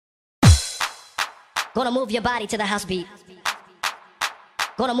Gonna move your body to the house beat.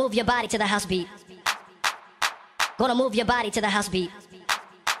 Gonna move your body to the house beat. Gonna move your body to the house beat.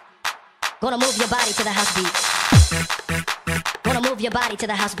 Gonna move your body to the house beat. Gonna move your body to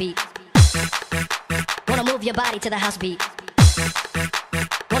the house beat. Gonna move your body to the house beat.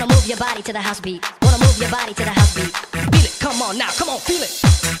 Gonna move your body to the house beat. Gonna move your body to the house beat. Feel it, come on now, come on, feel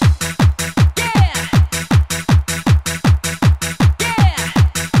it.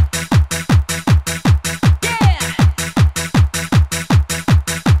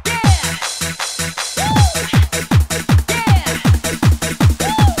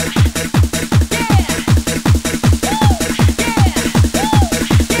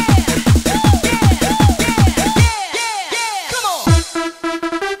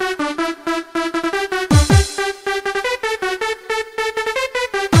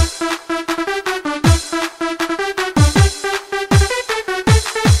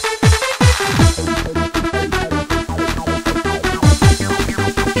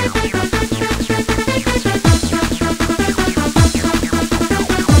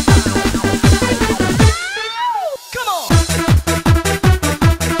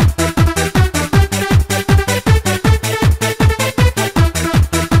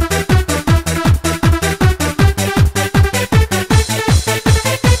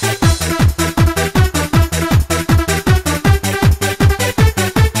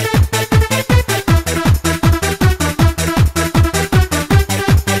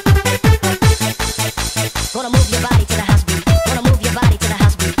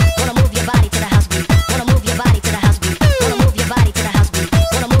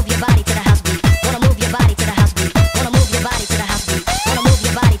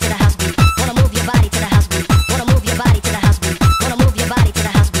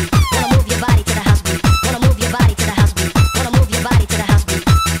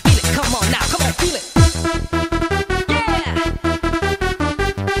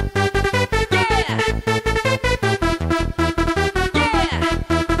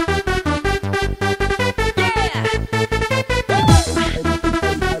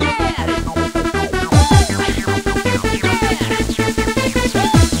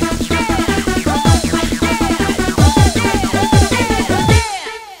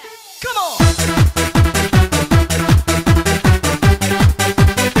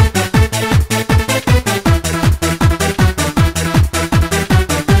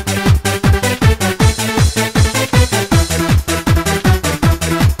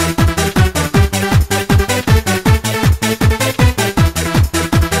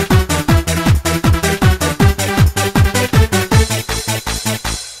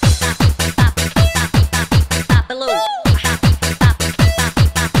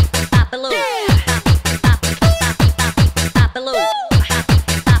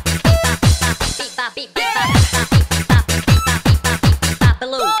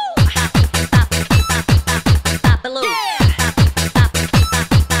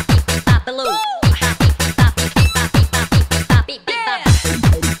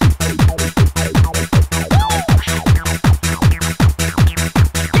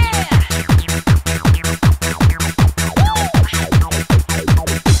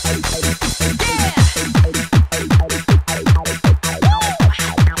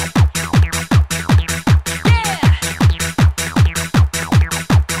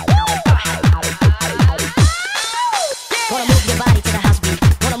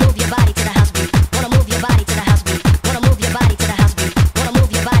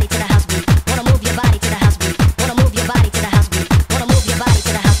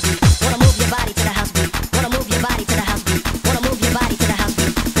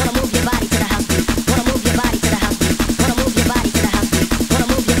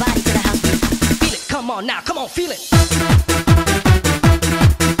 Now, come on, feel it.